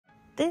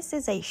This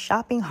is a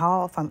shopping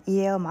haul from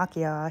IL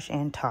Makiage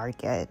and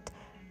Target.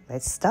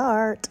 Let's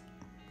start.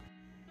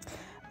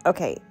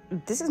 Okay,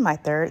 this is my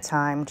third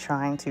time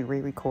trying to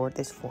re-record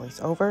this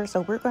voiceover,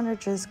 so we're gonna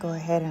just go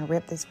ahead and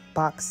rip this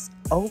box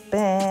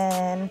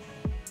open.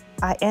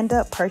 I end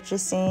up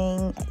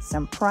purchasing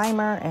some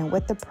primer, and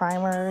with the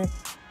primer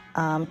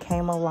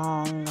came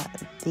along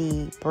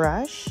the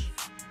brush,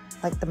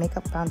 like the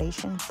makeup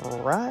foundation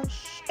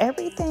brush.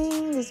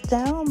 Everything is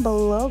down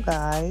below,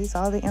 guys.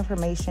 All the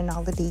information,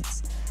 all the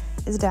deets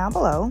is down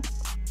below.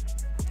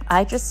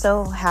 I just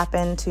so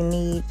happen to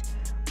need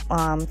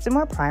some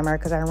more primer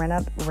because I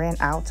ran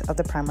out of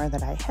the primer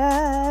that I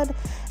had.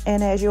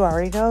 And as you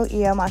already know,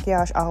 IL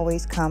Makiage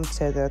always comes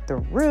to the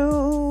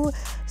through.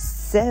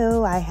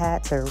 So I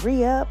had to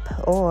re-up,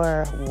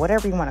 or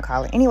whatever you want to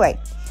call it. Anyway,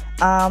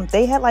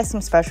 they had like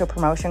some special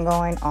promotion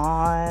going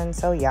on.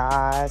 So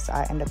yes,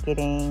 I ended up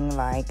getting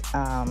like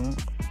an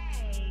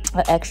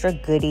extra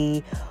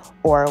goodie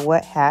or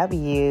what have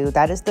you.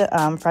 That is the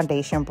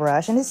foundation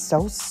brush, and it's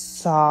so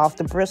soft.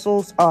 The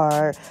bristles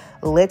are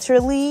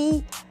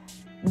literally,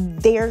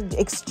 they're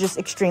just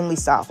extremely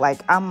soft. Like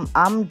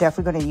I'm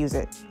definitely going to use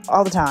it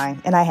all the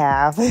time, and I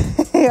have.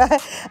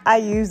 I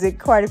used it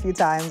quite a few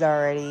times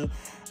already.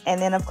 And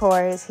then of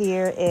course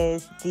here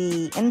is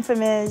the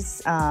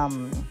infamous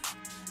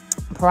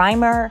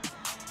primer.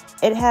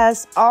 It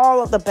has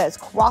all of the best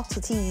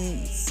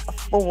qualities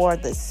for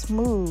the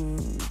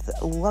smooth,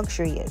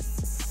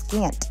 luxurious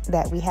skin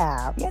that we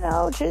have. You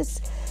know,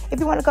 just if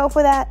you want to go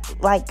for that,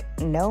 like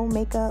no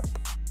makeup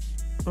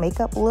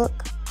look,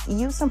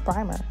 use some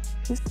primer.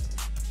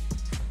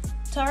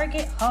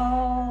 Target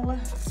haul.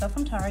 So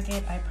from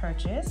Target, I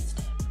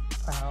purchased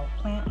Proud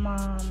Plant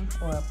Mom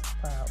or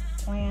Proud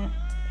Plant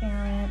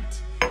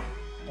Parent.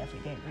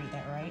 Definitely didn't read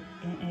that right.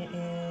 And it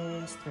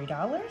is $3.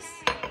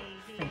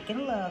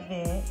 Freaking love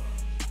it.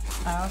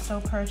 I also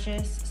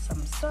purchased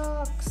some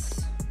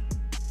socks,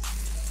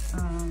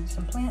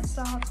 some plant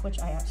socks, which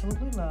I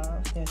absolutely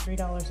love. They're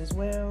 $3 as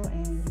well,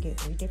 and you get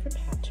 3 different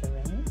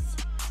patterns.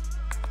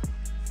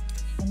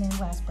 And then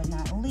last but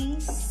not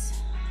least,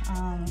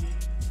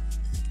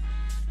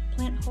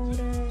 plant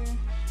holder,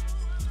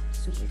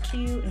 super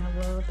cute, and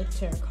I love the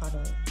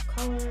terracotta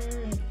color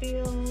and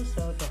feel,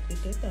 so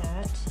definitely did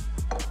that.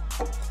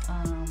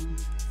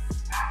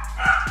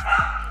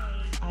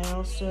 I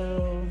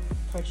also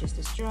purchased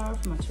this jar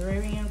for my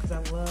terrarium because I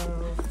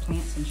love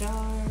plants and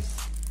jars.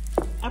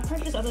 I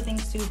purchased other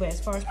things too, but as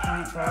far as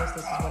plant goes,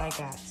 this is what I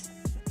got.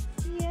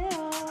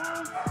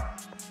 Yeah.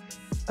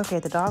 Okay,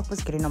 the dog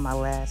was getting on my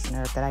last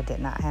nerve that I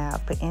did not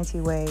have. But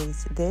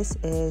anyways, this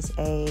is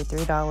a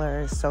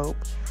 $3 soap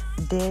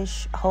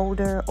dish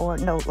holder, or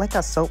no, like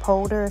a soap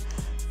holder.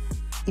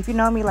 If you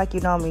know me like you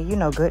know me, you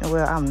know good and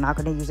well I'm not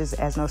going to use this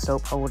as no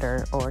soap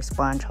holder or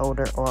sponge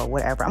holder or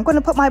whatever. I'm going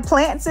to put my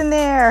plants in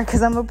there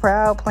because I'm a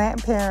proud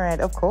plant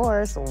parent, of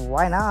course.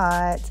 Why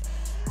not?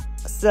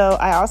 So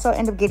I also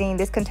ended up getting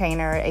this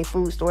container, a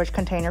food storage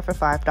container, for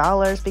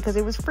 $5 because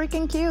it was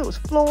freaking cute. It's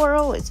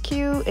floral, it's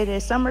cute. It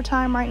is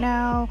summertime right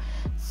now,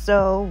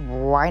 so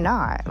why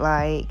not?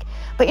 Like,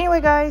 but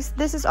anyway, guys,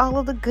 this is all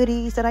of the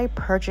goodies that I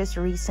purchased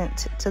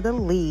recent to the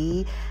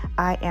Lee.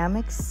 I am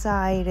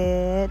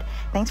excited.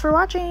 Thanks for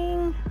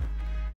watching.